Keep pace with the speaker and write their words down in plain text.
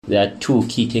There are two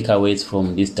key takeaways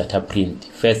from this data print.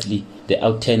 Firstly, the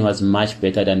outturn was much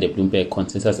better than the Bloomberg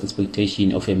consensus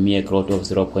expectation of a mere growth of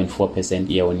 0.4%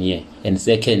 year-on-year. And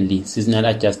secondly, seasonal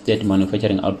adjusted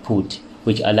manufacturing output,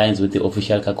 which aligns with the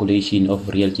official calculation of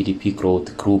real GDP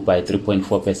growth, grew by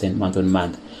 3.4%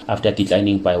 month-on-month after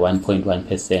declining by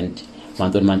 1.1%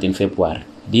 month-on-month in February.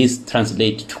 This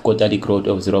translates to quarterly growth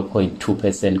of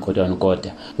 0.2% quarter-on-quarter,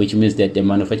 which means that the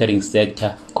manufacturing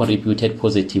sector contributed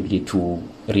positively to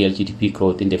real GDP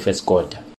growth in the first quarter.